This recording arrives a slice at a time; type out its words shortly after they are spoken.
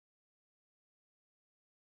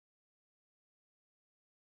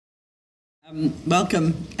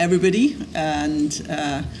Welcome everybody, and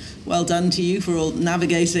well done to you for all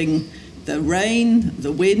navigating the rain,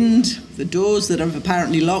 the wind, the doors that are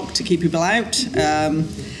apparently locked to keep people out.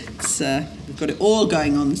 We've got it all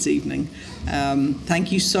going on this evening.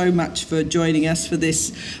 Thank you so much for joining us for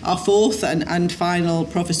this, our fourth and final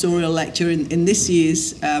professorial lecture in this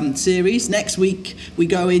year's series. Next week we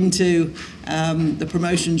go into the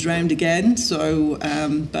promotions round again, so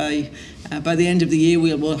by the end of the year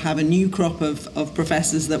we'll have a new crop of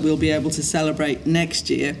professors that we'll be able to celebrate next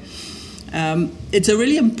year. It's a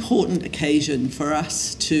really important occasion for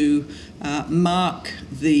us to mark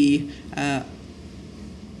the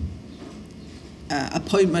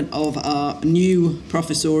appointment of our new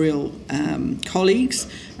professorial colleagues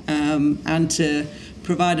and to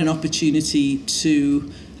provide an opportunity to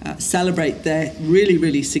celebrate their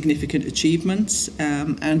really significant achievements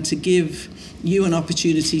and to give you an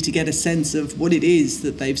opportunity to get a sense of what it is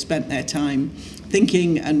that they've spent their time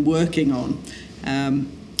thinking and working on.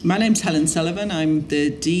 My name's Helen Sullivan. I'm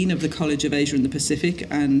the Dean of the College of Asia and the Pacific,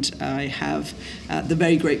 and I have the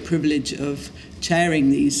very great privilege of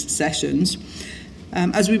chairing these sessions.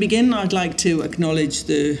 As we begin, I'd like to acknowledge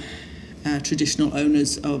the traditional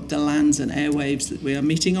owners of the lands and airwaves that we are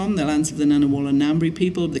meeting on, the lands of the Ngunnawal and Ngambri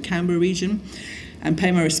people of the Canberra region, and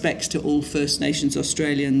pay my respects to all First Nations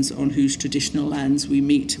Australians on whose traditional lands we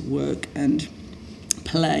meet, work and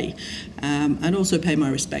play, and also pay my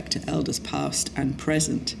respect to elders past and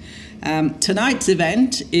present. Tonight's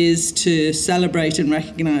event is to celebrate and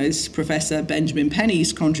recognise Professor Benjamin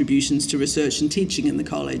Penny's contributions to research and teaching in the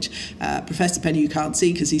college. Professor Penny you can't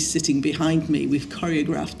see because he's sitting behind me. We've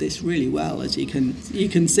choreographed this really well, as you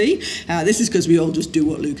can see. This is because we all just do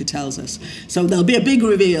what Luca tells us. So there'll be a big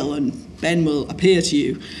reveal and Ben will appear to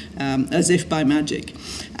you as if by magic.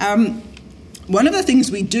 One of the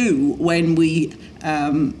things we do when we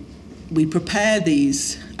prepare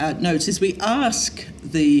these notes is we ask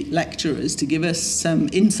the lecturers to give us some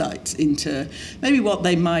insights into maybe what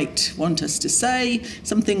they might want us to say,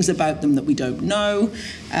 some things about them that we don't know,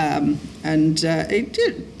 and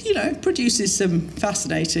it produces some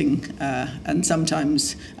fascinating and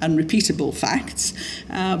sometimes unrepeatable facts.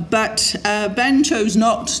 But Ben chose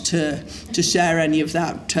not to share any of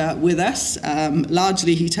that with us.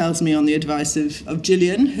 Largely he tells me on the advice of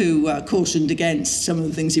Gillian, who cautioned against some of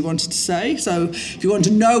the things he wanted to say. So if you want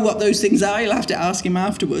to know what those things are, you'll have to ask him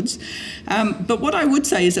afterwards. But what I would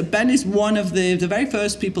say is that Ben is one of the very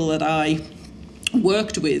first people that I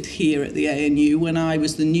worked with here at the ANU when I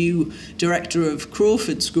was the new director of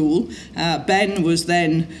Crawford School. Ben was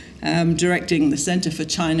then directing the Centre for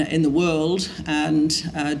China in the World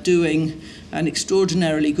and doing an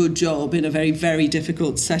extraordinarily good job in a very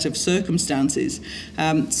difficult set of circumstances.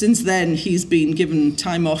 Since then, he's been given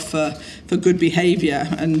time off for good behaviour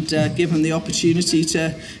and given the opportunity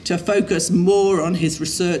to focus more on his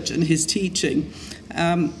research and his teaching.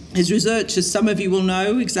 His research, as some of you will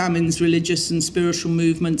know, examines religious and spiritual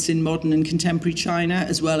movements in modern and contemporary China,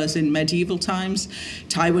 as well as in medieval times,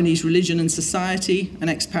 Taiwanese religion and society, and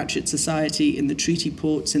expatriate society in the treaty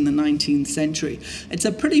ports in the 19th century. It's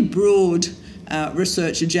a pretty broad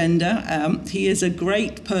research agenda. He is a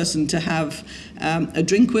great person to have a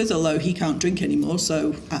drink with, although he can't drink anymore,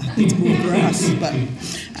 so it's more for us. But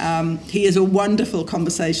he is a wonderful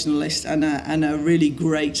conversationalist and a really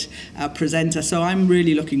great presenter. So I'm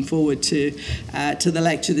really looking forward to the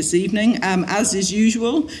lecture this evening. As is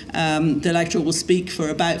usual, the lecturer will speak for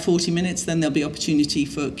about 40 minutes, then there'll be opportunity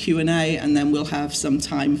for Q&A, and then we'll have some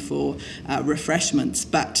time for refreshments.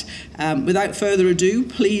 But without further ado,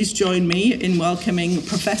 please join me in welcoming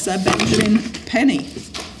Professor Benjamin Penny.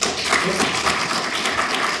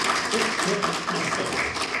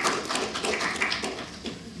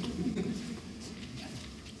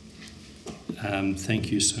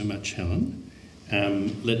 Thank you so much, Helen.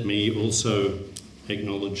 Let me also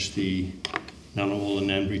acknowledge the Ngunnawal and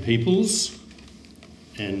Ngambri peoples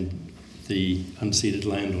and the unceded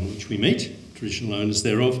land on which we meet, traditional owners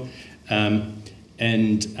thereof, and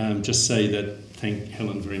just say that thank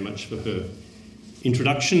Helen very much for her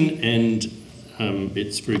introduction, and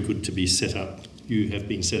it's very good to be set up. You have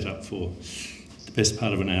been set up for the best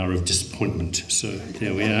part of an hour of disappointment, so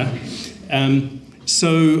there we are. I'm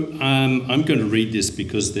going to read this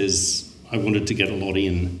because I wanted to get a lot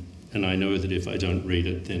in, and I know that if I don't read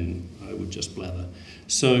it, then I would just blather.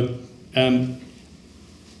 So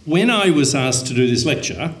when I was asked to do this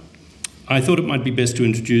lecture, I thought it might be best to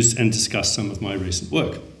introduce and discuss some of my recent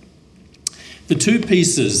work. The two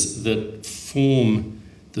pieces that form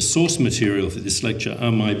the source material for this lecture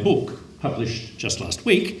are my book, published just last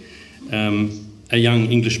week, A Young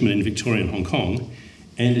Englishman in Victorian Hong Kong,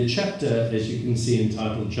 and a chapter, as you can see,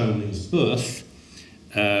 entitled Zhangling's Birth,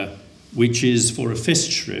 which is for a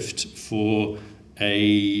Festschrift for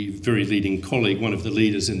a very leading colleague, one of the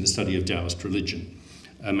leaders in the study of Taoist religion,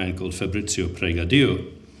 a man called Fabrizio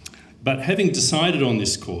Pregadio. But having decided on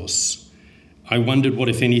this course, I wondered what,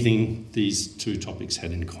 if anything, these two topics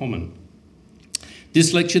had in common.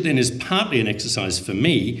 This lecture then is partly an exercise for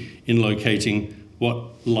me in locating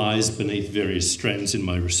what lies beneath various strands in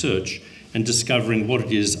my research and discovering what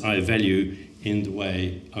it is I value in the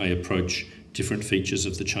way I approach different features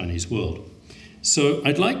of the Chinese world. So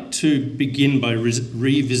I'd like to begin by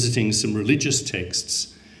revisiting some religious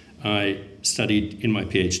texts I studied in my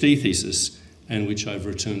PhD thesis and which I've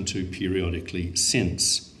returned to periodically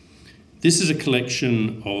since. This is a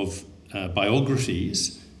collection of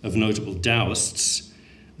biographies of notable Taoists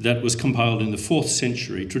that was compiled in the 4th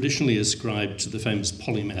century, traditionally ascribed to the famous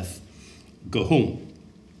polymath Gohong.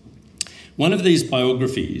 One of these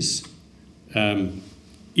biographies is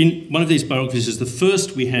the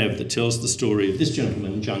first we have that tells the story of this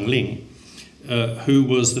gentleman, Zhangling, who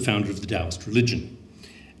was the founder of the Taoist religion.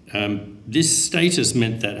 This status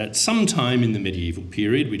meant that at some time in the medieval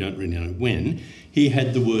period, we don't really know when, he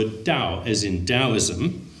had the word Tao, as in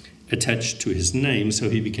Taoism, attached to his name, so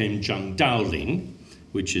he became Zhang Daoling,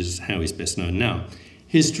 which is how he's best known now.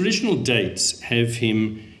 His traditional dates have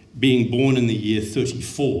him being born in the year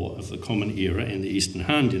 34 of the Common Era in the Eastern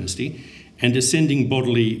Han Dynasty and ascending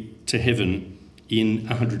bodily to heaven in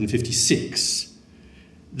 156.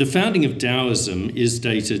 The founding of Taoism is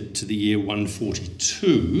dated to the year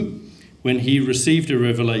 142, when he received a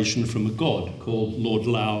revelation from a god called Lord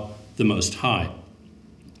Lao the Most High,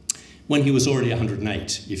 when he was already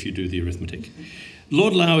 108, if you do the arithmetic.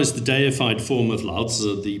 Lord Lao is the deified form of Lao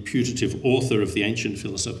Tzu, the putative author of the ancient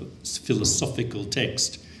philosophical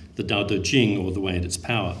text, the Tao Te Ching, or The Way and Its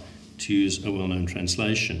Power, to use a well-known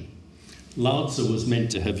translation. Lao Tzu was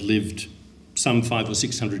meant to have lived some 500 or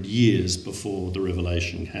 600 years before the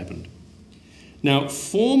revelation happened. Now,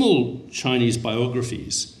 formal Chinese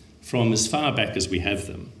biographies, from as far back as we have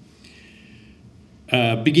them,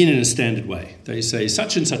 begin in a standard way. They say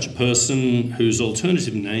such and such a person whose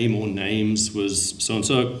alternative name or names was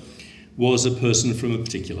so-and-so was a person from a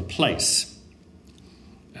particular place.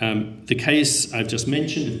 The case I've just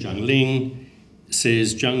mentioned of Zhangling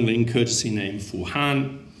says Zhangling, courtesy name Fu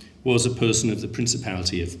Han, was a person of the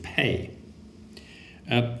Principality of Pei.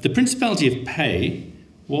 The Principality of Pei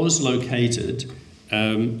was located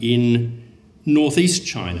in northeast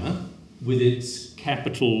China, with its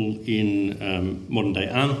capital in modern-day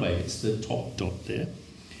Anhui. It's the top dot there.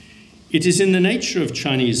 It is in the nature of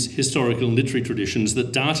Chinese historical and literary traditions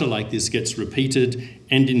that data like this gets repeated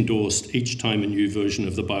and endorsed each time a new version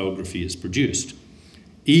of the biography is produced,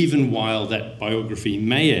 even while that biography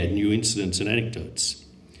may add new incidents and anecdotes.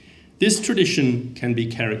 This tradition can be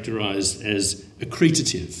characterised as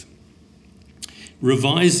accretative.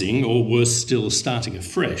 Revising, or worse still, starting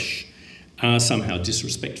afresh, are somehow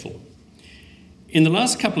disrespectful. In the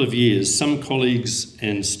last couple of years, some colleagues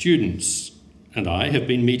and students and I have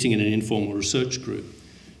been meeting in an informal research group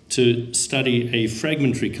to study a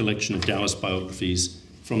fragmentary collection of Taoist biographies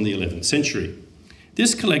from the 11th century.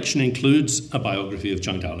 This collection includes a biography of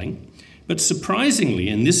Zhang Daoling, but surprisingly,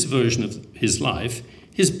 in this version of his life,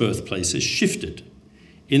 his birthplace has shifted.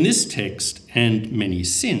 In this text, and many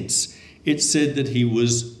since, it's said that he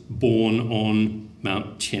was born on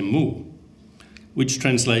Mount Tianmu, which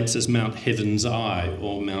translates as Mount Heaven's Eye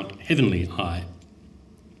or Mount Heavenly Eye.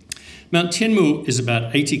 Mount Tianmu is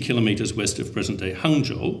about 80 kilometres west of present-day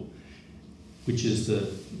Hangzhou, which is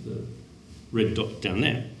the red dot down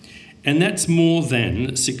there. And that's more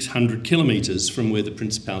than 600 kilometres from where the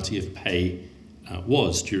Principality of Pei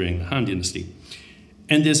was during the Han Dynasty.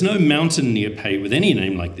 And there's no mountain near Pei with any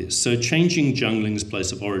name like this, so changing Zhangling's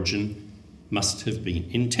place of origin must have been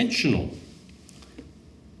intentional.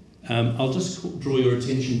 I'll just draw your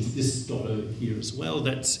attention to this dot over here as well.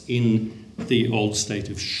 That's in the old state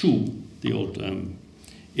of Shu, the old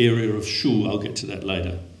area of Shu. I'll get to that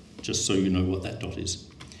later, just so you know what that dot is.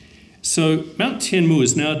 So Mount Tianmu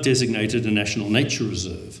is now designated a National Nature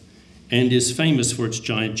Reserve and is famous for its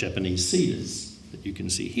giant Japanese cedars that you can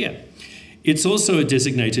see here. It's also a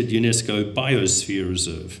designated UNESCO Biosphere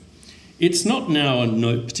Reserve. It's not now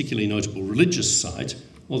a particularly notable religious site,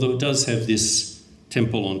 although it does have this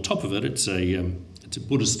temple on top of it. It's a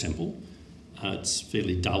Buddhist temple. It's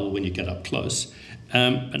fairly dull when you get up close,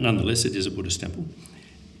 but nonetheless it is a Buddhist temple.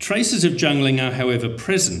 Traces of Zhangling are, however,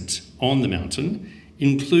 present on the mountain,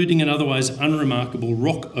 including an otherwise unremarkable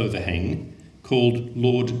rock overhang called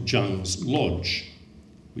Lord Zhang's Lodge,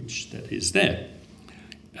 which that is there.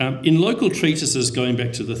 In local treatises going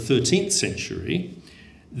back to the 13th century,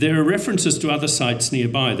 there are references to other sites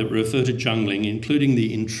nearby that refer to Zhangling, including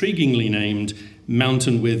the intriguingly named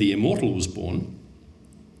mountain where the immortal was born.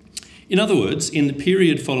 In other words, in the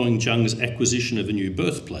period following Zhang's acquisition of a new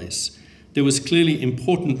birthplace, there was clearly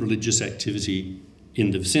important religious activity in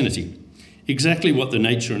the vicinity. Exactly what the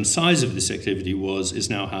nature and size of this activity was is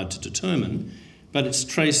now hard to determine, but its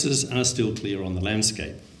traces are still clear on the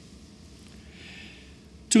landscape.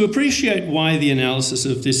 To appreciate why the analysis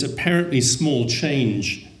of this apparently small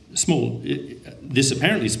change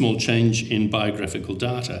in biographical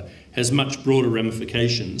data has much broader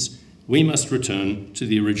ramifications, we must return to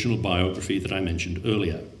the original biography that I mentioned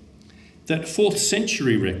earlier. That 4th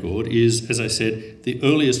century record is, as I said, the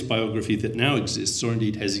earliest biography that now exists, or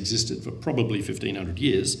indeed has existed for probably 1500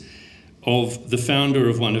 years, of the founder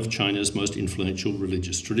of one of China's most influential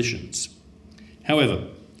religious traditions. However,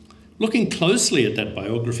 looking closely at that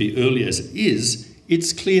biography, early as it is,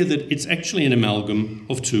 it's clear that it's actually an amalgam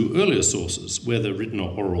of two earlier sources, whether written or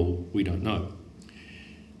oral, we don't know.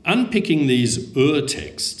 Unpicking these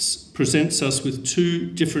texts presents us with two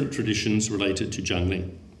different traditions related to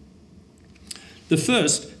Zhangling. The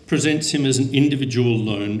first presents him as an individual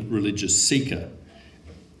lone religious seeker,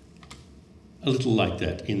 a little like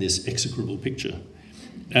that in this execrable picture.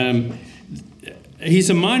 He's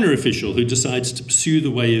a minor official who decides to pursue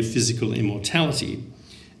the way of physical immortality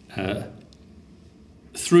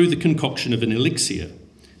through the concoction of an elixir,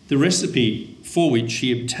 the recipe for which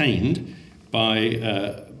he obtained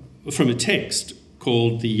from a text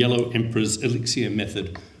called the Yellow Emperor's Elixir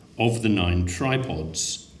Method of the 9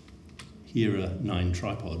 Tripods. Here are 9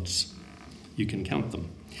 tripods. You can count them.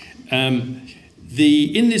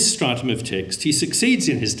 In this stratum of text, he succeeds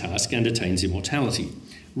in his task and attains immortality,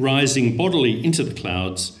 rising bodily into the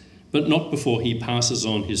clouds, but not before he passes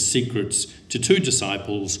on his secrets to 2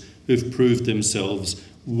 disciples who've proved themselves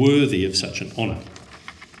worthy of such an honour.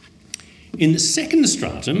 In the second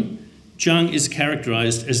stratum, Zhang is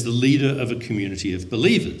characterised as the leader of a community of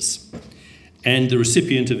believers and the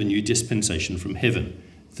recipient of a new dispensation from heaven,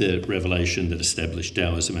 the revelation that established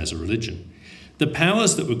Taoism as a religion. The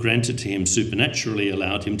powers that were granted to him supernaturally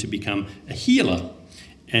allowed him to become a healer,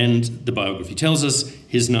 and the biography tells us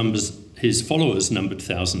his followers numbered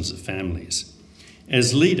thousands of families.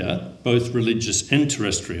 As leader, both religious and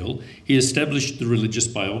terrestrial, he established the religious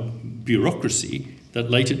bureaucracy that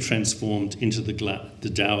later transformed into the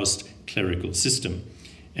Taoist clerical system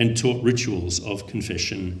and taught rituals of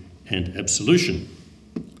confession and absolution.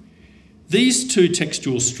 These 2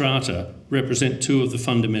 textual strata represent 2 of the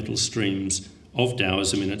fundamental streams of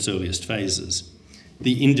Taoism in its earliest phases,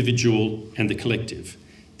 the individual and the collective,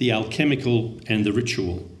 the alchemical and the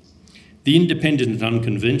ritual, the independent and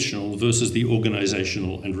unconventional versus the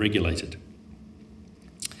organisational and regulated.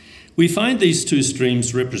 We find these 2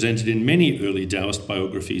 streams represented in many early Taoist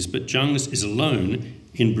biographies, but Zhang's is alone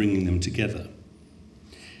in bringing them together.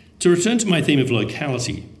 To return to my theme of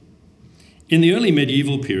locality, in the early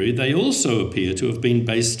medieval period, they also appear to have been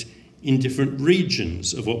based in different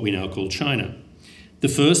regions of what we now call China. The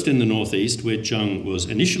first in the northeast, where Zhang was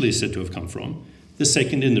initially said to have come from, the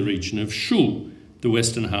second in the region of Shu, the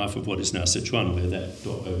western half of what is now Sichuan, where that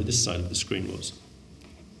dot over this side of the screen was.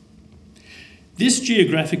 This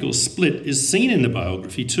geographical split is seen in the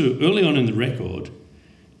biography too. Early on in the record,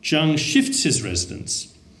 Zhang shifts his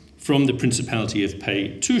residence from the Principality of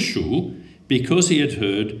Pei to Shu because he had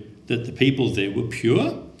heard that the people there were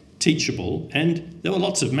pure, teachable, and there were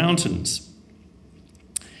lots of mountains.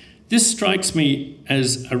 This strikes me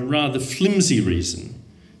as a rather flimsy reason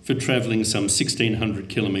for travelling some 1,600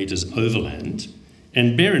 kilometres overland,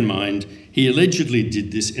 and bear in mind, he allegedly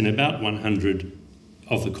did this in about 100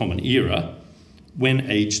 of the Common Era, when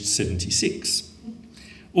aged 76.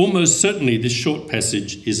 Almost certainly this short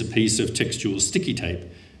passage is a piece of textual sticky tape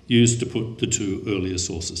used to put the 2 earlier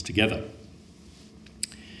sources together.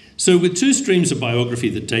 So with 2 streams of biography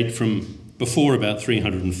that date from before about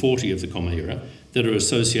 340 of the Common Era, that are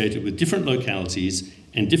associated with different localities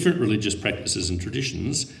and different religious practices and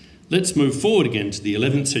traditions, let's move forward again to the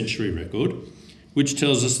 11th century record, which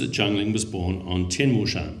tells us that Zhangling was born on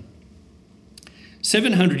Tianmushan.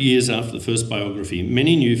 700 years after the first biography,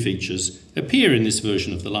 many new features appear in this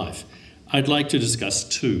version of the life. I'd like to discuss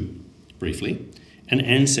 2 briefly: an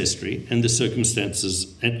ancestry and the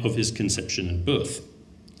circumstances of his conception and birth.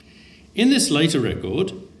 In this later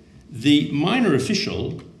record, the minor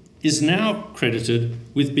official is now credited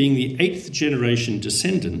with being the 8th generation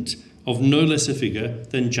descendant of no less a figure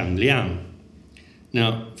than Zhang Liang.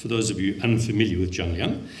 Now, for those of you unfamiliar with Zhang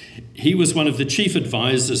Liang, he was one of the chief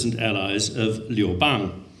advisors and allies of Liu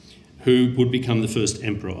Bang, who would become the first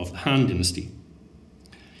emperor of the Han dynasty.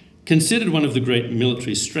 Considered one of the great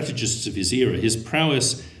military strategists of his era, his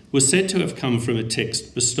prowess was said to have come from a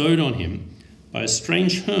text bestowed on him by a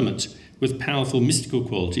strange hermit with powerful mystical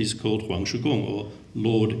qualities called Huang Shugong, or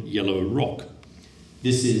Lord Yellow Rock.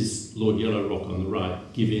 This is Lord Yellow Rock on the right,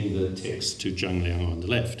 giving the text to Zhang Liang on the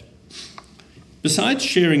left. Besides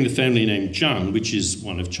sharing the family name Zhang, which is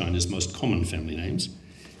one of China's most common family names,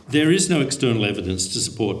 there is no external evidence to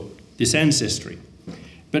support this ancestry.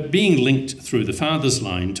 But being linked through the father's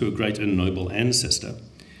line to a great and noble ancestor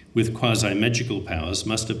with quasi-magical powers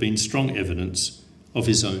must have been strong evidence of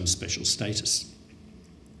his own special status.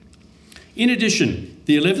 In addition,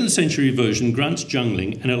 the 11th century version grants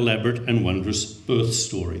Zhangling an elaborate and wondrous birth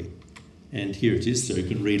story. And here it is, so you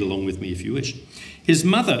can read along with me if you wish. His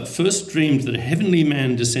mother first dreamed that a heavenly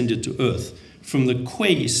man descended to earth from the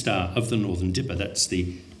Kuei star of the Northern Dipper. That's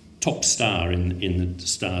the top star in the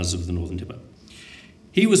stars of the Northern Dipper.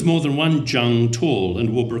 He was more than 1 zhang tall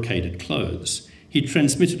and wore brocaded clothes. He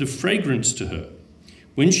transmitted a fragrance to her.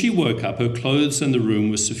 When she woke up, her clothes and the room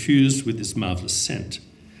were suffused with this marvellous scent.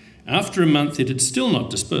 After a month, it had still not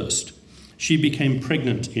dispersed. She became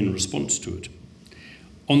pregnant in response to it.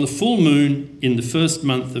 On the full moon, in the first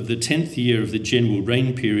month of the 10th year of the Jianwu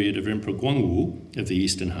reign period of Emperor Guangwu of the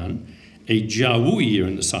Eastern Han, a Jiawu year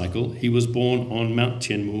in the cycle, he was born on Mount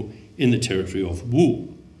Tianmu in the territory of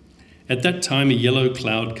Wu. At that time, a yellow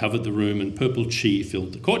cloud covered the room and purple qi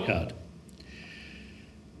filled the courtyard.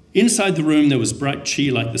 Inside the room, there was bright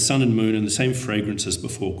qi like the sun and moon, and the same fragrance as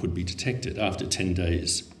before could be detected. After 10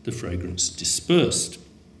 days, the fragrance dispersed.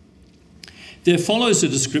 There follows a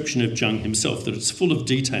description of Zhang himself that is full of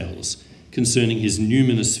details concerning his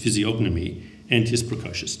numinous physiognomy and his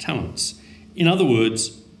precocious talents. In other words,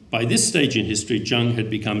 by this stage in history, Zhang had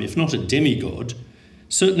become, if not a demigod,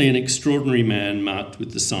 certainly an extraordinary man marked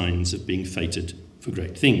with the signs of being fated for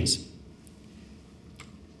great things.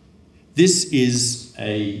 This is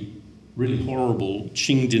a really horrible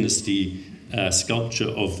Qing dynasty sculpture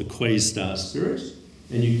of the Kuei star spirit,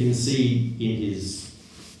 and you can see in his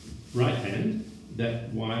right hand,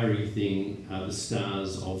 that wiry thing are the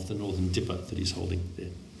stars of the Northern Dipper that he's holding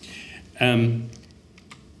there.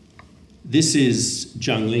 This is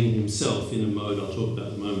Zhangling himself in a mode I'll talk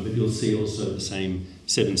about in a moment, but you'll see also the same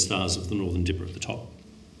 7 stars of the Northern Dipper at the top.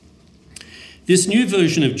 This new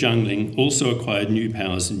version of Zhangling also acquired new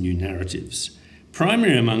powers and new narratives.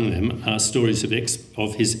 Primary among them are stories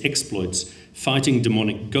of his exploits fighting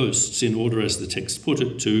demonic ghosts in order, as the text put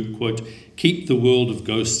it, to, quote, keep the world of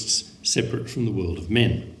ghosts separate from the world of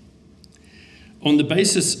men. On the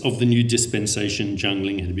basis of the new dispensation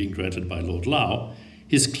Zhangling had been granted by Lord Lao,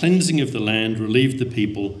 his cleansing of the land relieved the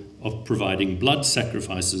people of providing blood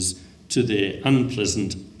sacrifices to their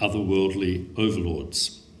unpleasant otherworldly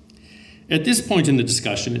overlords. At this point in the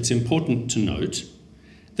discussion, it's important to note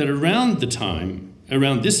that around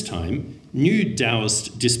this time, new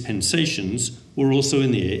Taoist dispensations were also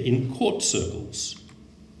in the air in court circles.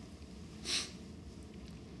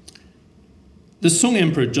 The Song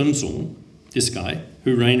Emperor Zhenzong, this guy,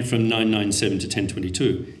 who reigned from 997 to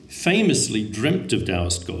 1022, famously dreamt of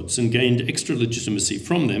Taoist gods and gained extra legitimacy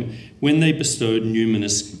from them when they bestowed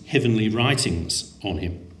numinous heavenly writings on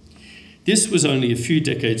him. This was only a few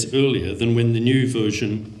decades earlier than when the new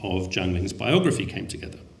version of Zhangling's biography came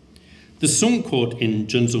together. The Song court in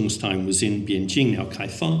Zhenzong's time was in Bianjing, now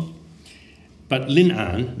Kaifeng, but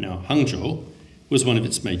Lin'an, now Hangzhou, was one of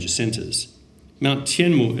its major centres. Mount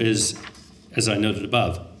Tianmu is, as I noted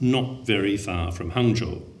above, not very far from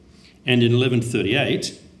Hangzhou. And in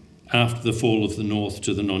 1138, after the fall of the north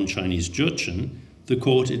to the non-Chinese Jurchen, the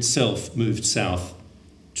court itself moved south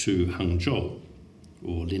to Hangzhou,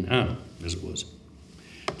 or Lin'an, as it was.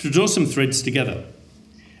 To draw some threads together,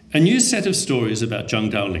 a new set of stories about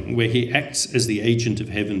Zhang Daoling, where he acts as the agent of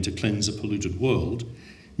heaven to cleanse a polluted world,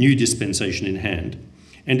 new dispensation in hand,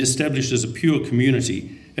 and established as a pure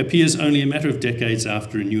community, appears only a matter of decades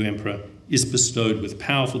after a new emperor is bestowed with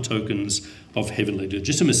powerful tokens of heavenly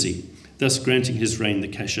legitimacy, thus granting his reign the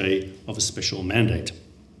cachet of a special mandate.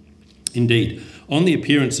 Indeed, on the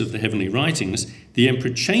appearance of the heavenly writings, the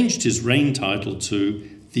emperor changed his reign title to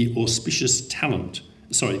the auspicious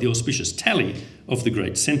tally of the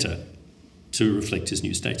great centre to reflect his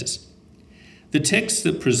new status. The texts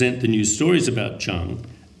that present the new stories about Zhang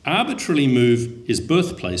arbitrarily move his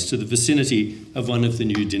birthplace to the vicinity of one of the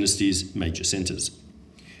new dynasty's major centres.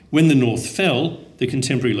 When the north fell, the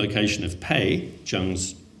contemporary location of Pei,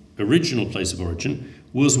 Zhang's original place of origin,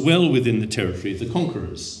 was well within the territory of the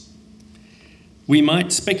conquerors. We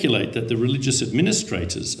might speculate that the religious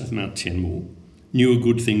administrators of Mount Tianmu knew a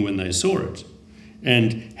good thing when they saw it,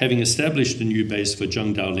 and having established a new base for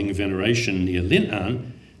Zhang Daoling veneration near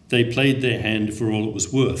Lin'an, they played their hand for all it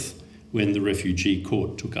was worth when the refugee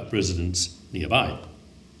court took up residence nearby.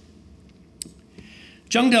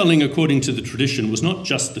 Zhang Daoling, according to the tradition, was not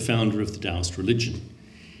just the founder of the Taoist religion.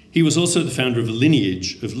 He was also the founder of a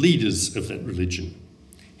lineage of leaders of that religion.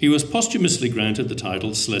 He was posthumously granted the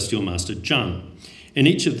title Celestial Master Zhang, and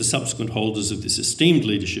each of the subsequent holders of this esteemed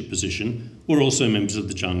leadership position were also members of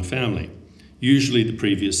the Zhang family, usually the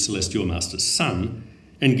previous Celestial Master's son,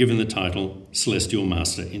 and given the title Celestial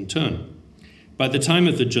Master in turn. By the time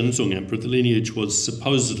of the Zhenzong Emperor, the lineage was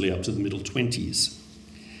supposedly up to the middle 20s.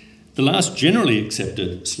 The last generally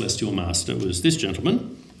accepted Celestial Master was this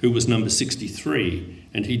gentleman, who was number 63,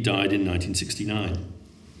 and he died in 1969.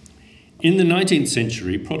 In the 19th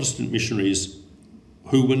century, Protestant missionaries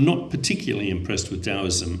who were not particularly impressed with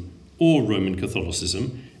Taoism or Roman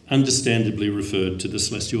Catholicism understandably referred to the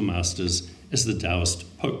Celestial Masters as the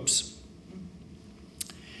Taoist popes.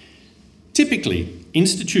 Typically,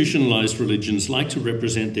 institutionalized religions like to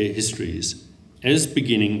represent their histories as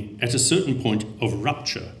beginning at a certain point of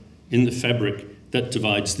rupture in the fabric that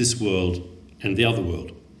divides this world and the other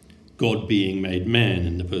world, God being made man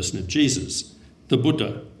in the person of Jesus, the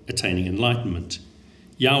Buddha attaining enlightenment,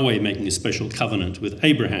 Yahweh making a special covenant with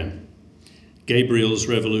Abraham, Gabriel's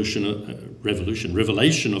revelation of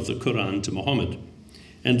the Quran to Muhammad,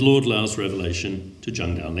 and Lord Lao's revelation to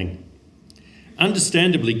Zhang Daoling.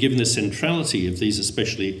 Understandably, given the centrality of these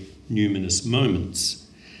especially numinous moments,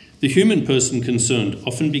 the human person concerned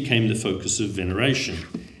often became the focus of veneration,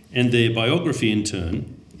 and their biography in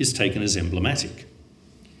turn is taken as emblematic.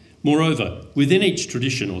 Moreover, within each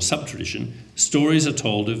tradition or sub-tradition, stories are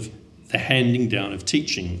told of the handing down of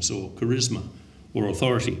teachings or charisma or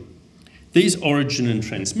authority. These origin and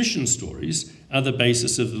transmission stories are the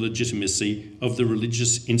basis of the legitimacy of the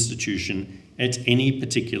religious institution at any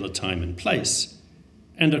particular time and place,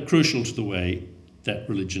 and are crucial to the way that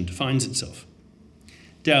religion defines itself.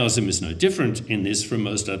 Taoism is no different in this from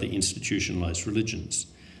most other institutionalized religions.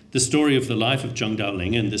 The story of the life of Zhang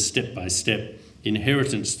Daoling and the step-by-step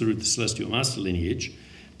inheritance through the Celestial Master lineage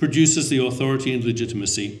produces the authority and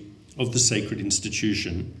legitimacy of the sacred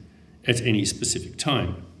institution at any specific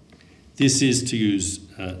time. This is, to use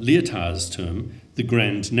Lyotard's term, the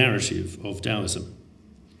grand narrative of Taoism.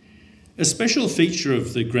 A special feature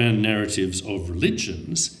of the grand narratives of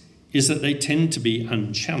religions is that they tend to be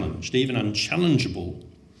unchallenged, even unchallengeable,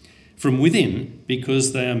 from within,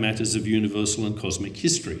 because they are matters of universal and cosmic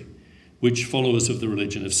history, which followers of the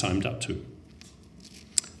religion have signed up to.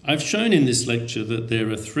 I've shown in this lecture that there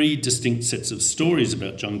are three distinct sets of stories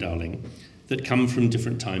about Zhang Daoling that come from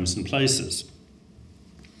different times and places.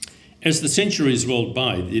 As the centuries rolled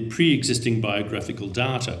by, the pre-existing biographical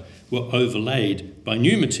data were overlaid by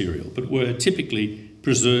new material, but were typically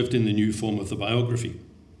preserved in the new form of the biography.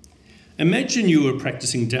 Imagine you were a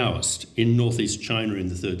practicing Taoist in northeast China in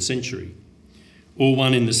the 3rd century, or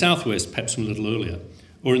one in the southwest, perhaps from a little earlier,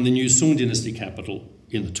 or in the new Song dynasty capital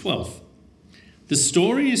in the 12th. The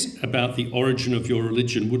stories about the origin of your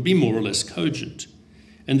religion would be more or less cogent,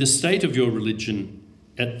 and the state of your religion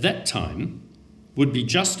at that time would be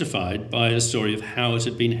justified by a story of how it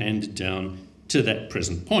had been handed down to that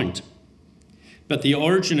present point. But the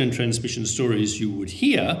origin and transmission stories you would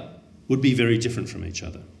hear would be very different from each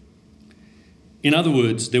other. In other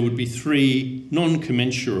words, there would be three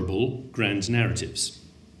non-commensurable grand narratives.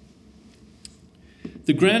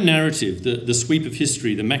 The grand narrative, the sweep of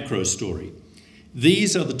history, the macro story,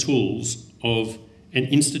 these are the tools of an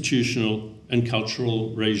institutional and cultural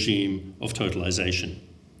regime of totalization,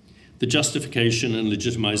 the justification and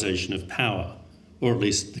legitimization of power, or at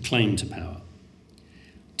least the claim to power.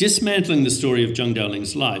 Dismantling the story of Zhang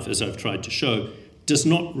Daoling's life, as I've tried to show, does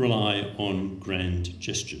not rely on grand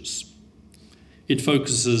gestures. It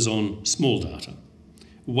focuses on small data,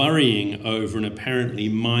 worrying over an apparently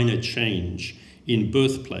minor change in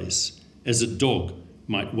birthplace as a dog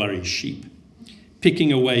might worry sheep,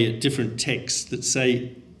 picking away at different texts that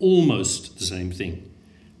say almost the same thing,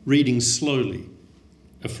 reading slowly,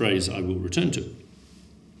 a phrase I will return to.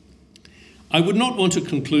 I would not want to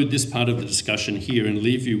conclude this part of the discussion here and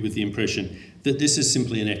leave you with the impression that this is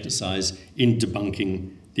simply an exercise in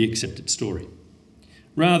debunking the accepted story.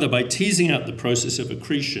 Rather, by teasing out the process of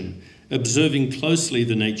accretion, observing closely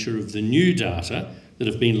the nature of the new data that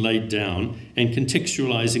have been laid down and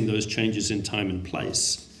contextualizing those changes in time and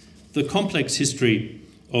place, the complex history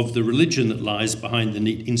of the religion that lies behind the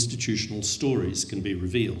neat institutional stories can be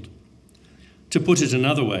revealed. To put it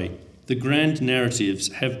another way, the grand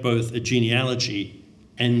narratives have both a genealogy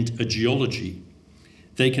and a geology.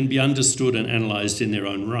 They can be understood and analysed in their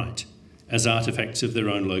own right, as artefacts of their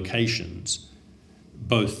own locations,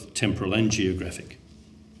 both temporal and geographic.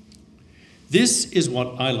 This is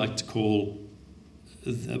what I like to call,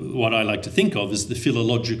 what I like to think of as the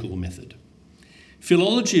philological method.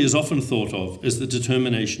 Philology is often thought of as the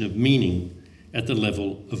determination of meaning at the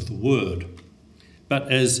level of the word.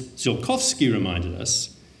 But as Tsiolkovsky reminded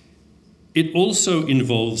us, it also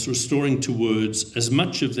involves restoring to words as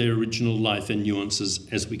much of their original life and nuances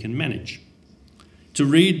as we can manage. To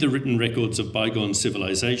read the written records of bygone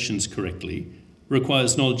civilizations correctly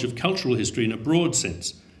requires knowledge of cultural history in a broad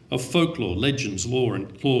sense, of folklore, legends,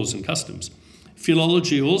 laws and customs.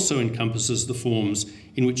 Philology also encompasses the forms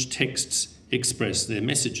in which texts express their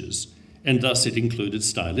messages, and thus it included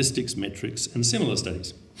stylistics, metrics, and similar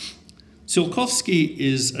studies. Tsiolkovsky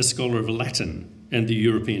is a scholar of Latin and the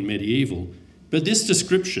European medieval, but this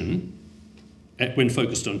description, when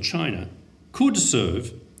focused on China, could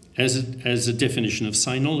serve as a definition of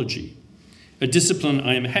sinology, a discipline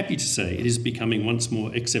I am happy to say it is becoming once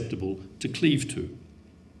more acceptable to cleave to.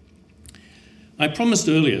 I promised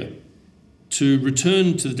earlier to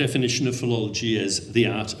return to the definition of philology as the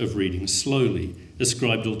art of reading slowly,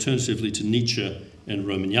 ascribed alternatively to Nietzsche and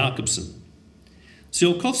Roman Jakobson.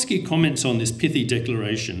 Tsiolkovsky comments on this pithy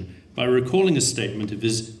declaration by recalling a statement of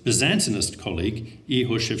his Byzantinist colleague,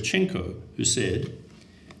 Ihor Shevchenko, who said,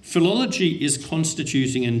 "Philology is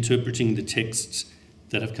constituting and interpreting the texts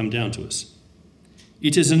that have come down to us.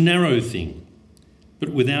 It is a narrow thing, but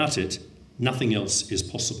without it, nothing else is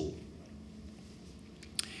possible."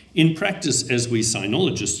 In practice, as we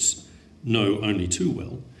sinologists know only too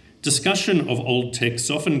well, discussion of old texts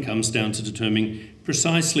often comes down to determining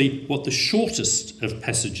precisely what the shortest of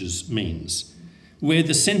passages means, where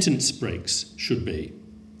the sentence breaks should be,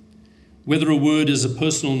 whether a word is a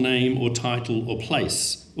personal name or title or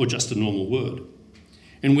place, or just a normal word,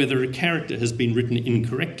 and whether a character has been written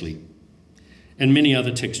incorrectly, and many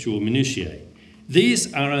other textual minutiae.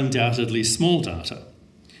 These are undoubtedly small data,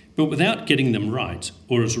 but without getting them right,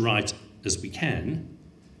 or as right as we can,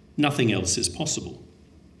 nothing else is possible.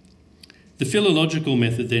 The philological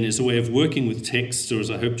method then is a way of working with texts, or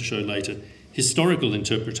as I hope to show later, historical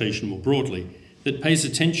interpretation more broadly, that pays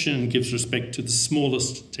attention and gives respect to the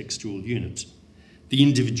smallest textual unit, the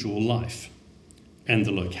individual life, and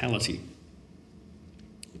the locality.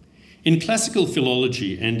 In classical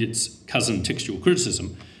philology and its cousin textual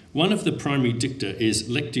criticism, one of the primary dicta is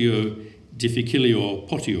lectio difficilior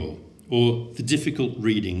potior, or the difficult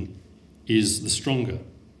reading is the stronger.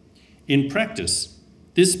 In practice,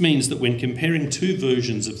 this means that when comparing two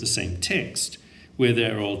versions of the same text, where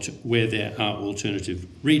there are alternative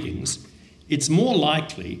readings, it's more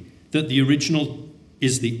likely that the original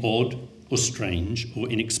is the odd or strange or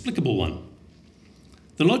inexplicable one.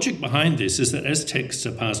 The logic behind this is that as texts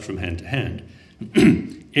are passed from hand to hand,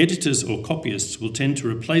 editors or copyists will tend to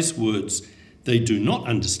replace words they do not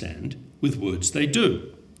understand with words they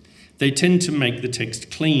do. They tend to make the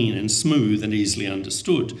text clean and smooth and easily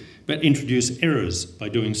understood, but introduce errors by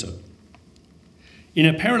doing so. In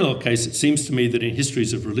a parallel case, it seems to me that in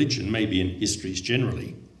histories of religion, maybe in histories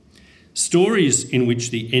generally, stories in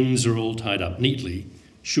which the ends are all tied up neatly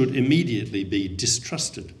should immediately be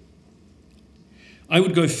distrusted. I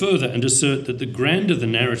would go further and assert that the grander the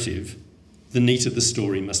narrative, the neater the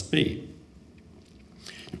story must be.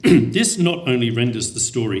 This not only renders the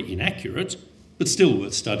story inaccurate, but still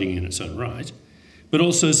worth studying in its own right, but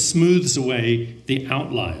also smooths away the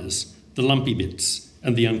outliers, the lumpy bits,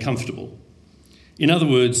 and the uncomfortable. In other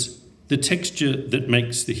words, the texture that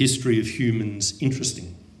makes the history of humans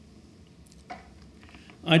interesting.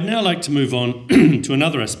 I'd now like to move on to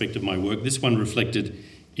another aspect of my work, this one reflected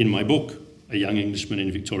in my book, A Young Englishman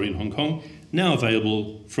in Victorian Hong Kong, now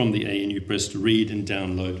available from the ANU Press to read and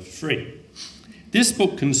download for free. This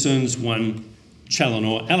book concerns one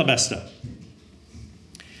Challenor Alabaster,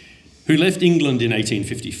 who left England in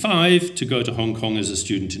 1855 to go to Hong Kong as a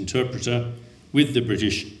student interpreter with the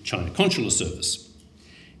British China Consular Service.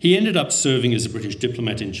 He ended up serving as a British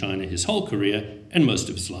diplomat in China his whole career and most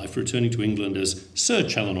of his life, returning to England as Sir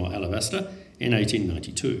Challenor Alabaster in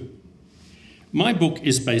 1892. My book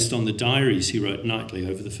is based on the diaries he wrote nightly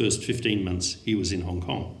over the first 15 months he was in Hong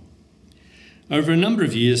Kong. Over a number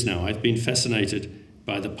of years now, I've been fascinated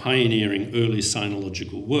by the pioneering early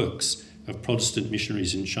sinological works of Protestant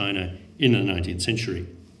missionaries in China in the 19th century.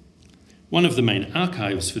 One of the main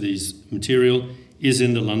archives for these material is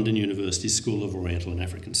in the London University School of Oriental and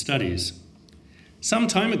African Studies. Some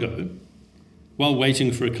time ago, while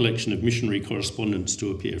waiting for a collection of missionary correspondence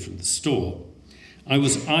to appear from the store, I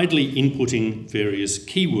was idly inputting various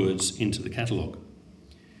keywords into the catalogue.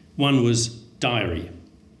 One was diary.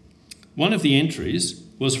 One of the entries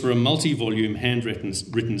was for a multi-volume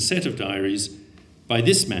handwritten set of diaries by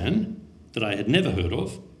this man that I had never heard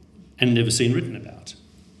of and never seen written about.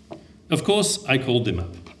 Of course, I called them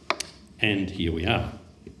up, and here we are.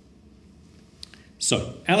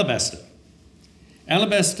 So, Alabaster.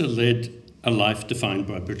 Alabaster led a life defined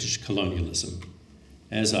by British colonialism.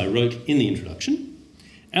 As I wrote in the introduction,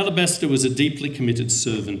 Alabaster was a deeply committed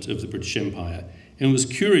servant of the British Empire and was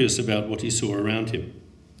curious about what he saw around him.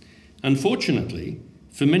 Unfortunately,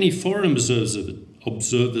 for many foreign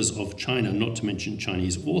observers of China, not to mention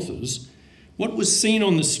Chinese authors, what was seen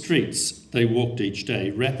on the streets they walked each day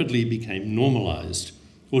rapidly became normalised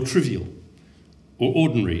or trivial or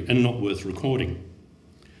ordinary and not worth recording.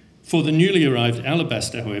 For the newly arrived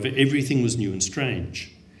Alabaster, however, everything was new and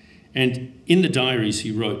strange. And in the diaries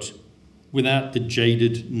he wrote without the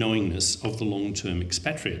jaded knowingness of the long-term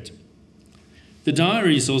expatriate. The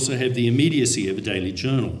diaries also have the immediacy of a daily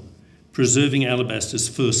journal, preserving Alabaster's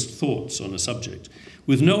first thoughts on a subject,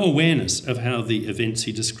 with no awareness of how the events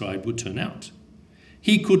he described would turn out.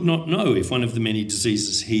 He could not know if one of the many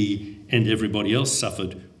diseases he and everybody else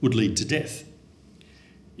suffered would lead to death,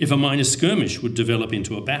 if a minor skirmish would develop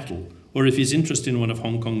into a battle, or if his interest in one of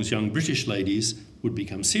Hong Kong's young British ladies would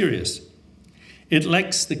become serious. It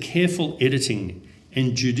lacks the careful editing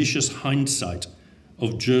and judicious hindsight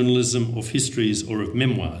of journalism, of histories, or of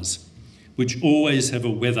memoirs, which always have a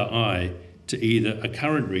weather eye to either a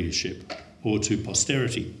current readership or to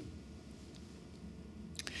posterity.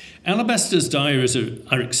 Alabaster's diaries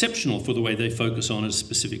are exceptional for the way they focus on a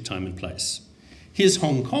specific time and place. His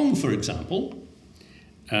Hong Kong, for example,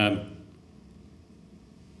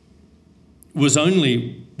 was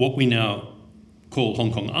only what we now call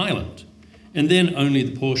Hong Kong Island, and then only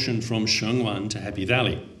the portion from Sheungwan to Happy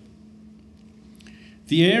Valley.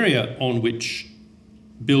 The area on which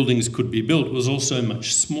buildings could be built was also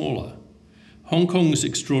much smaller. Hong Kong's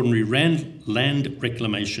extraordinary land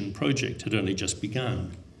reclamation project had only just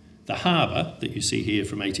begun. The harbour, that you see here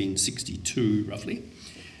from 1862 roughly,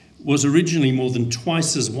 was originally more than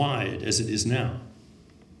twice as wide as it is now.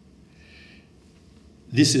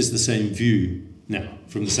 This is the same view now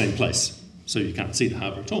from the same place, so you can't see the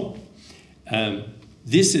harbour at all.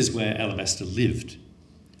 This is where Alabaster lived.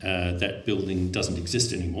 That building doesn't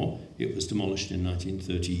exist anymore. It was demolished in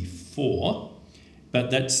 1934, but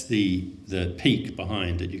that's the peak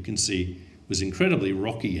behind that you can see was incredibly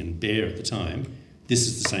rocky and bare at the time. This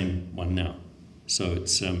is the same one now, so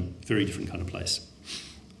it's a very different kind of place.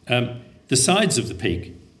 The sides of the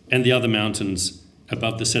peak and the other mountains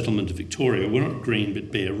above the settlement of Victoria were not green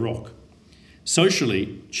but bare rock.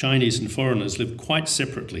 Socially, Chinese and foreigners lived quite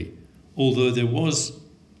separately, although there was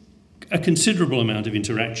a considerable amount of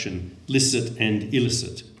interaction, licit and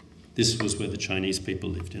illicit. This was where the Chinese people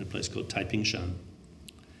lived, in a place called Taipingshan.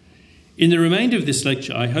 In the remainder of this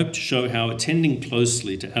lecture, I hope to show how attending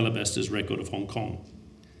closely to Alabaster's record of Hong Kong,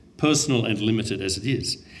 personal and limited as it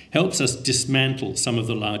is, helps us dismantle some of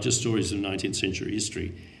the larger stories of 19th century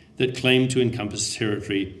history that claim to encompass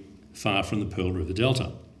territory far from the Pearl River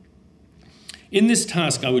Delta. In this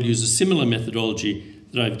task, I would use a similar methodology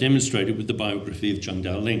that I've demonstrated with the biography of Zheng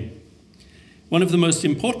Daoling. One of the most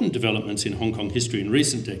important developments in Hong Kong history in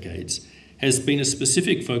recent decades has been a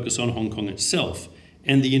specific focus on Hong Kong itself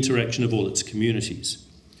and the interaction of all its communities.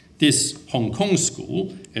 This Hong Kong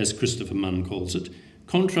school, as Christopher Munn calls it,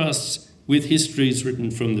 contrasts with histories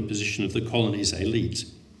written from the position of the colony's elite,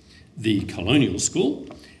 the colonial school,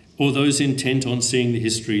 or those intent on seeing the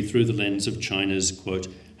history through the lens of China's, quote,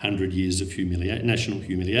 100 years of national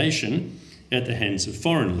humiliation at the hands of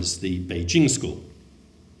foreigners, the Beijing school.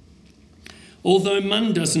 Although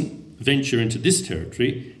Munn doesn't venture into this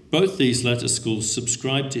territory, both these latter schools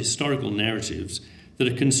subscribe to historical narratives that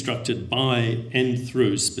are constructed by and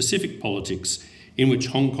through specific politics in which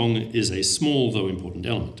Hong Kong is a small though important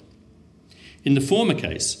element. In the former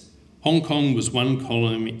case, Hong Kong was one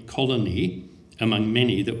colony among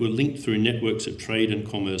many that were linked through networks of trade and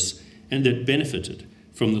commerce and that benefited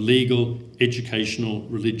from the legal, educational,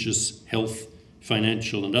 religious, health,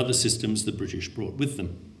 financial and other systems the British brought with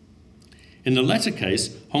them. In the latter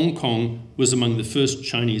case, Hong Kong was among the first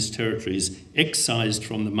Chinese territories excised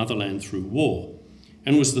from the motherland through war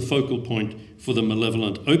and was the focal point for the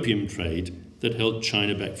malevolent opium trade that held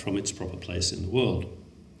China back from its proper place in the world.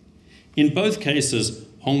 In both cases,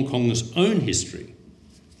 Hong Kong's own history,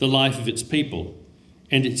 the life of its people,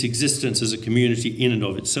 and its existence as a community in and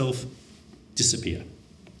of itself disappear.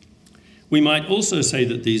 We might also say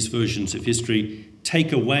that these versions of history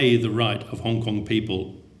take away the right of Hong Kong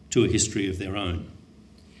people to a history of their own.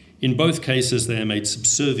 In both cases, they are made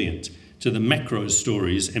subservient to the macro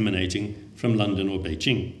stories emanating from London or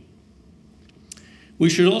Beijing. We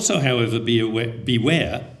should also, however,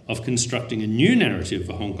 beware of constructing a new narrative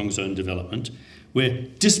for Hong Kong's own development, where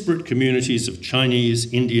disparate communities of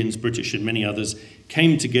Chinese, Indians, British and many others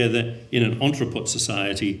came together in an entrepot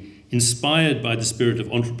society inspired by the spirit of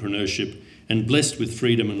entrepreneurship and blessed with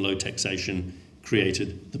freedom and low taxation,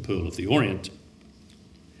 created the Pearl of the Orient.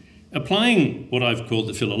 Applying what I've called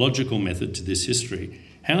the philological method to this history,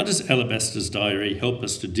 how does Alabaster's diary help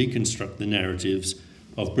us to deconstruct the narratives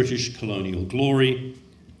of British colonial glory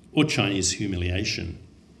or Chinese humiliation?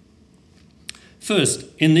 First,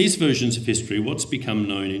 in these versions of history, what's become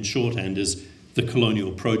known in shorthand as the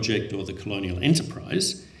colonial project or the colonial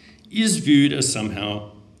enterprise is viewed as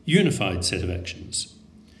somehow unified set of actions.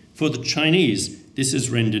 For the Chinese, this is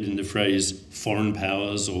rendered in the phrase foreign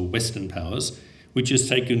powers or Western powers, which is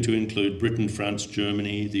taken to include Britain, France,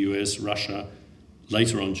 Germany, the US, Russia,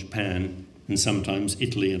 later on Japan, and sometimes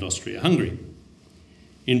Italy and Austria-Hungary.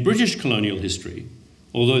 In British colonial history,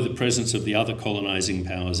 although the presence of the other colonising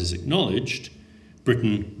powers is acknowledged,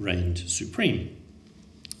 Britain reigned supreme.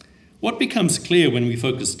 What becomes clear when we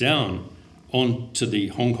focus down onto the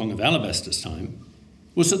Hong Kong of Alabaster's time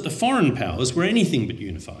was that the foreign powers were anything but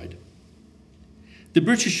unified. The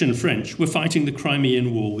British and French were fighting the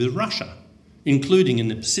Crimean War with Russia, including in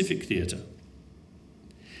the Pacific theatre.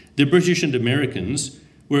 The British and Americans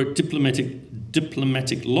were at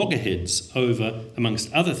diplomatic loggerheads over,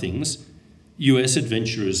 amongst other things, US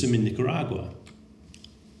adventurism in Nicaragua.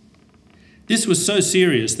 This was so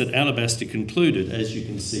serious that Alabaster concluded, as you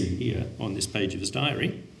can see here on this page of his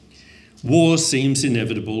diary, war seems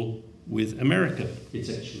inevitable with America. It's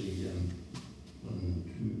actually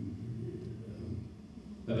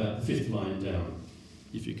about the fifth line down,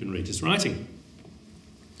 if you can read his writing.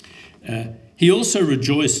 He also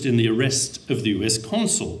rejoiced in the arrest of the US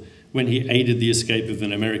consul when he aided the escape of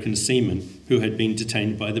an American seaman who had been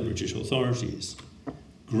detained by the British authorities.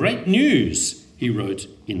 Great news, he wrote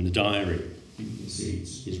in the diary. You can see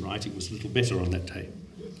his writing was a little better on that day.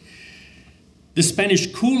 The Spanish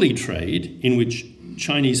coolie trade, in which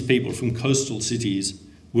Chinese people from coastal cities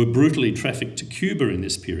were brutally trafficked to Cuba in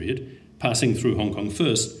this period, passing through Hong Kong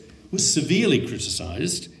first, was severely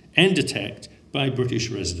criticised and attacked by British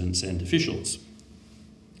residents and officials.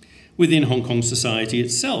 Within Hong Kong society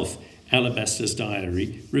itself, Alabaster's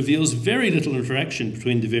diary reveals very little interaction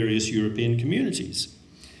between the various European communities,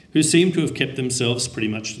 who seem to have kept themselves pretty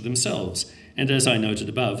much to themselves, and as I noted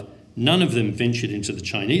above, none of them ventured into the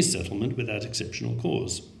Chinese settlement without exceptional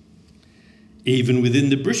cause. Even within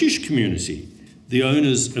the British community, the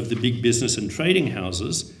owners of the big business and trading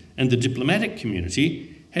houses and the diplomatic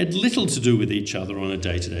community had little to do with each other on a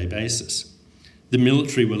day-to-day basis. The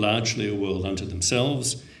military were largely a world unto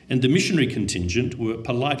themselves, and the missionary contingent were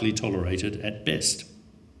politely tolerated at best.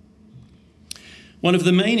 One of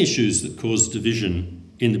the main issues that caused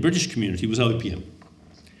division in the British community was opium.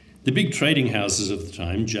 The big trading houses of the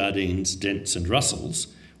time, Jardines, Dents and Russells,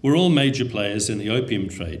 were all major players in the opium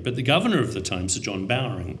trade, but the governor of the time, Sir John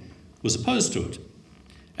Bowring, was opposed to it.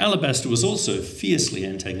 Alabaster was also fiercely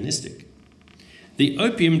antagonistic. The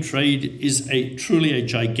opium trade is truly a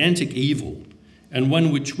gigantic evil, and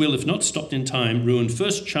one which will, if not stopped in time, ruin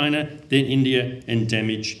first China, then India, and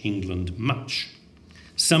damage England much.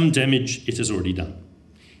 Some damage it has already done.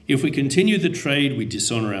 If we continue the trade, we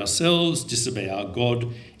dishonour ourselves, disobey our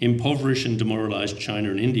God, impoverish and demoralise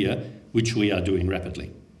China and India, which we are doing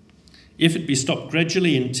rapidly. If it be stopped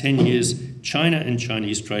gradually, in 10 years, China and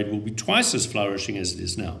Chinese trade will be twice as flourishing as it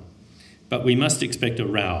is now. But we must expect a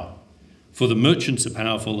row, for the merchants are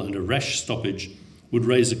powerful and a rash stoppage would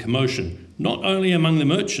raise a commotion, not only among the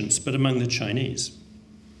merchants, but among the Chinese.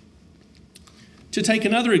 To take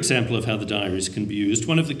another example of how the diaries can be used,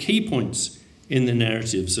 one of the key points in the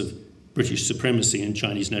narratives of British supremacy and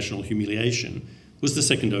Chinese national humiliation was the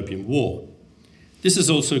Second Opium War. This is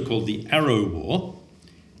also called the Arrow War,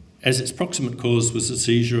 as its proximate cause was the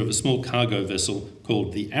seizure of a small cargo vessel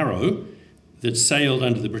called the Arrow that sailed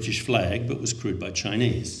under the British flag but was crewed by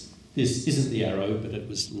Chinese. This isn't the Arrow, but it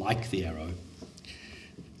was like the Arrow.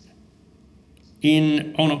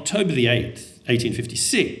 On October the 8th,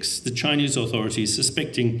 1856, the Chinese authorities,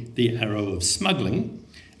 suspecting the Arrow of smuggling,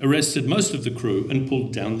 arrested most of the crew and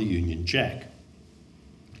pulled down the Union Jack.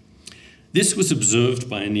 This was observed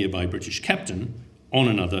by a nearby British captain on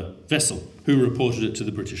another vessel, who reported it to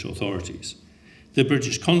the British authorities. The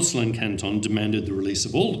British consul in Canton demanded the release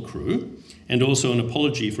of all the crew and also an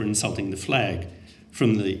apology for insulting the flag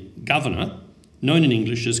from the governor, known in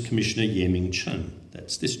English as Commissioner Ye Ming Chen.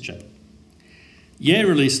 That's this chap. Ye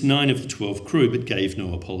released 9 of the 12 crew but gave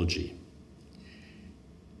no apology.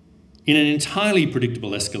 In an entirely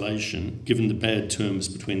predictable escalation, given the bad terms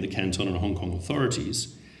between the Canton and Hong Kong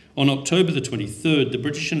authorities, on October the 23rd, the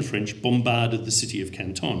British and French bombarded the city of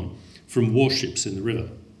Canton from warships in the river,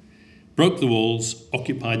 broke the walls,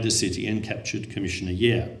 occupied the city and captured Commissioner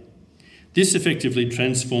Yeh. This effectively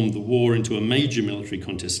transformed the war into a major military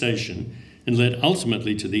contestation and led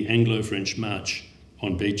ultimately to the Anglo-French march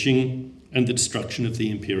on Beijing and the destruction of the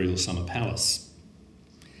Imperial Summer Palace.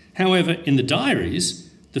 However, in the diaries,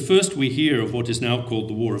 the first we hear of what is now called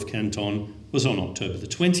the War of Canton was on October the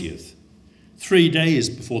 20th, 3 days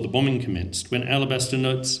before the bombing commenced, when Alabaster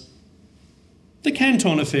notes, "The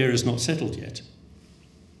Canton affair is not settled yet."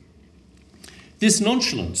 This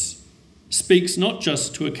nonchalance speaks not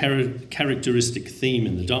just to a characteristic theme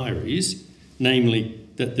in the diaries, namely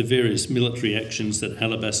that the various military actions that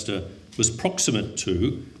Alabaster was proximate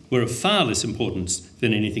to were of far less importance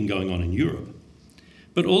than anything going on in Europe,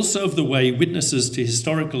 but also of the way witnesses to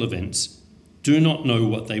historical events do not know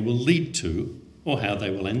what they will lead to or how they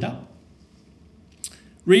will end up.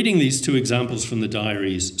 Reading these two examples from the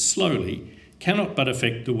diaries slowly cannot but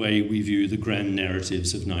affect the way we view the grand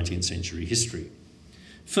narratives of 19th century history.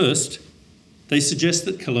 First, they suggest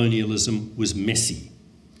that colonialism was messy.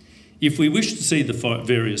 If we wish to see the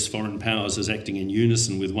various foreign powers as acting in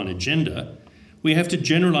unison with one agenda, we have to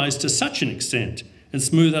generalise to such an extent and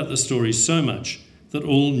smooth out the story so much that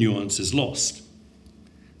all nuance is lost,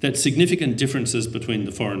 that significant differences between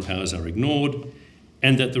the foreign powers are ignored,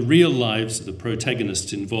 and that the real lives of the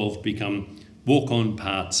protagonists involved become walk-on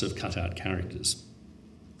parts of cut-out characters.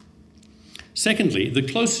 Secondly, the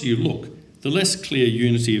closer you look, the less clear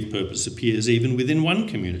unity of purpose appears even within one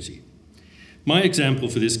community. My example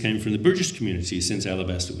for this came from the British community, since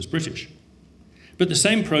Alabaster was British. But the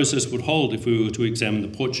same process would hold if we were to examine the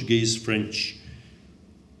Portuguese, French,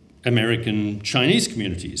 American, Chinese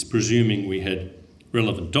communities, presuming we had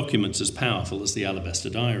relevant documents as powerful as the Alabaster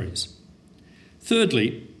diaries.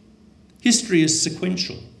 Thirdly, history is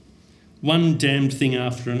sequential, one damned thing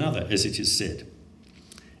after another, as it is said.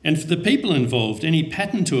 And for the people involved, any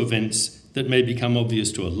pattern to events that may become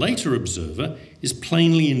obvious to a later observer is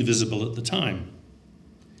plainly invisible at the time.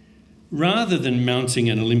 Rather than mounting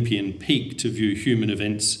an Olympian peak to view human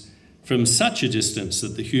events from such a distance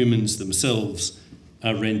that the humans themselves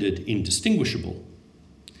are rendered indistinguishable,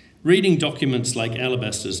 reading documents like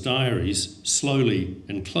Alabaster's diaries slowly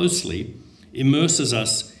and closely immerses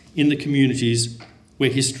us in the communities where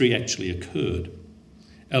history actually occurred,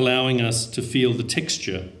 allowing us to feel the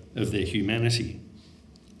texture of their humanity.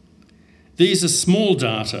 These are small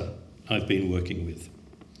data I've been working with,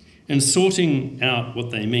 and sorting out what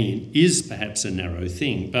they mean is perhaps a narrow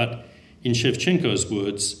thing, but in Shevchenko's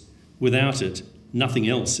words, without it, nothing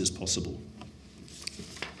else is possible.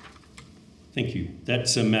 Thank you.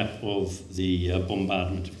 That's a map of the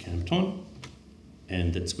bombardment of Canton,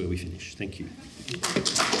 and that's where we finish. Thank you.